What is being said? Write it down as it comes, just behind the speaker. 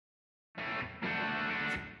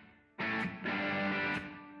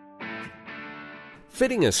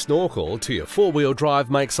Fitting a snorkel to your four-wheel drive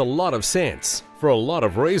makes a lot of sense, for a lot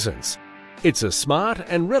of reasons. It's a smart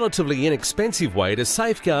and relatively inexpensive way to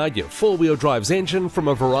safeguard your four-wheel drive's engine from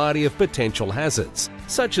a variety of potential hazards,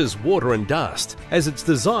 such as water and dust, as its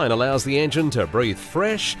design allows the engine to breathe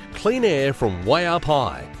fresh, clean air from way up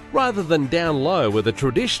high, rather than down low where the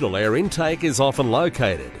traditional air intake is often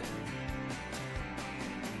located.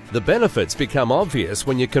 The benefits become obvious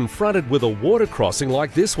when you're confronted with a water crossing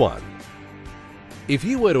like this one. If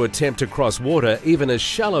you were to attempt to cross water even as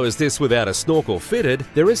shallow as this without a snorkel fitted,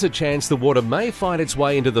 there is a chance the water may find its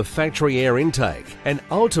way into the factory air intake and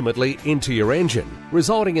ultimately into your engine,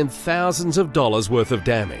 resulting in thousands of dollars worth of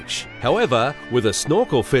damage. However, with a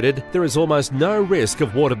snorkel fitted, there is almost no risk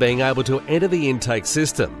of water being able to enter the intake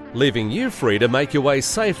system, leaving you free to make your way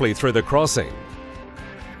safely through the crossing.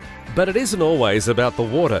 But it isn't always about the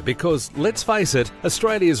water because, let's face it,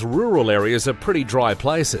 Australia's rural areas are pretty dry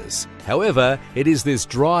places. However, it is this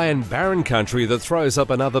dry and barren country that throws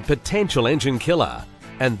up another potential engine killer,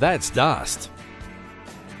 and that's dust.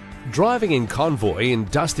 Driving in convoy in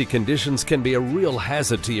dusty conditions can be a real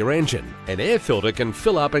hazard to your engine. An air filter can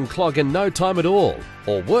fill up and clog in no time at all.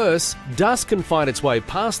 Or worse, dust can find its way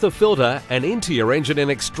past the filter and into your engine in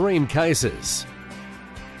extreme cases.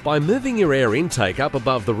 By moving your air intake up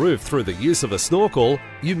above the roof through the use of a snorkel,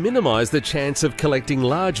 you minimize the chance of collecting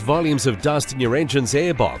large volumes of dust in your engine's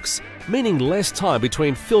airbox, meaning less time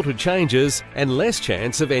between filter changes and less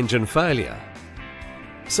chance of engine failure.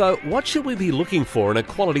 So what should we be looking for in a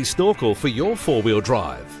quality snorkel for your four-wheel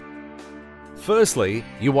drive? Firstly,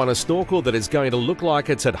 you want a snorkel that is going to look like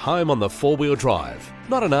it's at home on the four-wheel drive,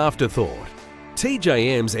 not an afterthought.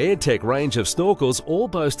 TJM's Airtec range of snorkels all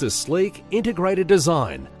boast a sleek, integrated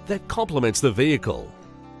design that complements the vehicle.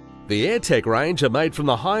 The Airtec range are made from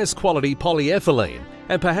the highest quality polyethylene,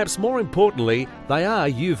 and perhaps more importantly, they are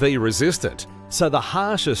UV resistant, so the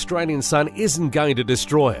harsh Australian sun isn't going to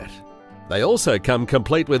destroy it. They also come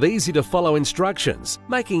complete with easy-to-follow instructions,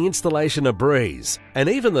 making installation a breeze. And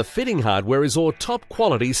even the fitting hardware is all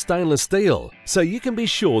top-quality stainless steel, so you can be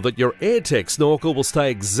sure that your Airtec snorkel will stay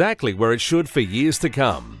exactly where it should for years to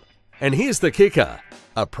come. And here's the kicker.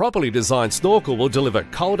 A properly designed snorkel will deliver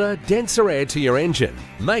colder, denser air to your engine,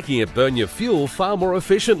 making it burn your fuel far more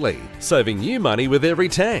efficiently, saving you money with every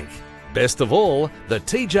tank. Best of all, the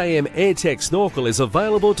TJM Airtec Snorkel is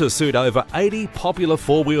available to suit over 80 popular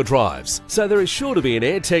four-wheel drives, so there is sure to be an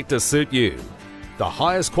Airtec to suit you. The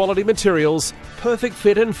highest quality materials, perfect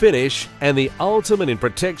fit and finish, and the ultimate in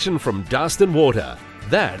protection from dust and water.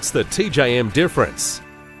 That's the TJM difference.